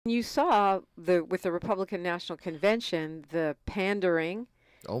You saw with the Republican National Convention, the pandering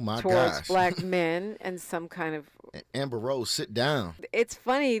Oh my towards gosh. black men and some kind of. Amber Rose, sit down. It's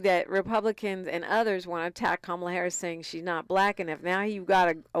funny that Republicans and others want to attack Kamala Harris saying she's not black enough. Now you've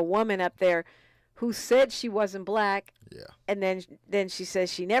got a woman up there who said she wasn't black, Yeah. and then she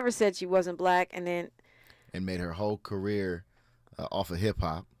says she never said she wasn't black, and then And made her whole career off of hip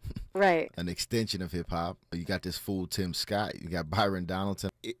hop, right. an extension of hip hop. You got this fool Tim Scott. You got Byron Donaldson.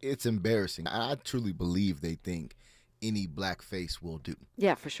 It's embarrassing. I truly believe they think any black face will do.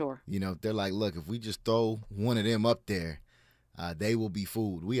 Yeah, for sure. You know, they're like, look, if we just throw one of them up there, they will be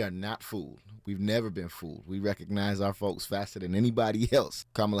fooled. We are not fooled. We've never been fooled. We recognize our folks faster than anybody else.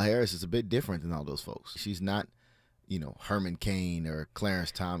 Kamala Harris is a bit different than all those folks. She's not, Herman Cain or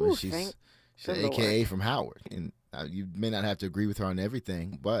Clarence Thomas. Ooh, she's the an AKA Lord. from Howard. And you may not have to agree with her on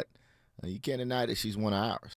everything, but you can't deny that she's one of ours.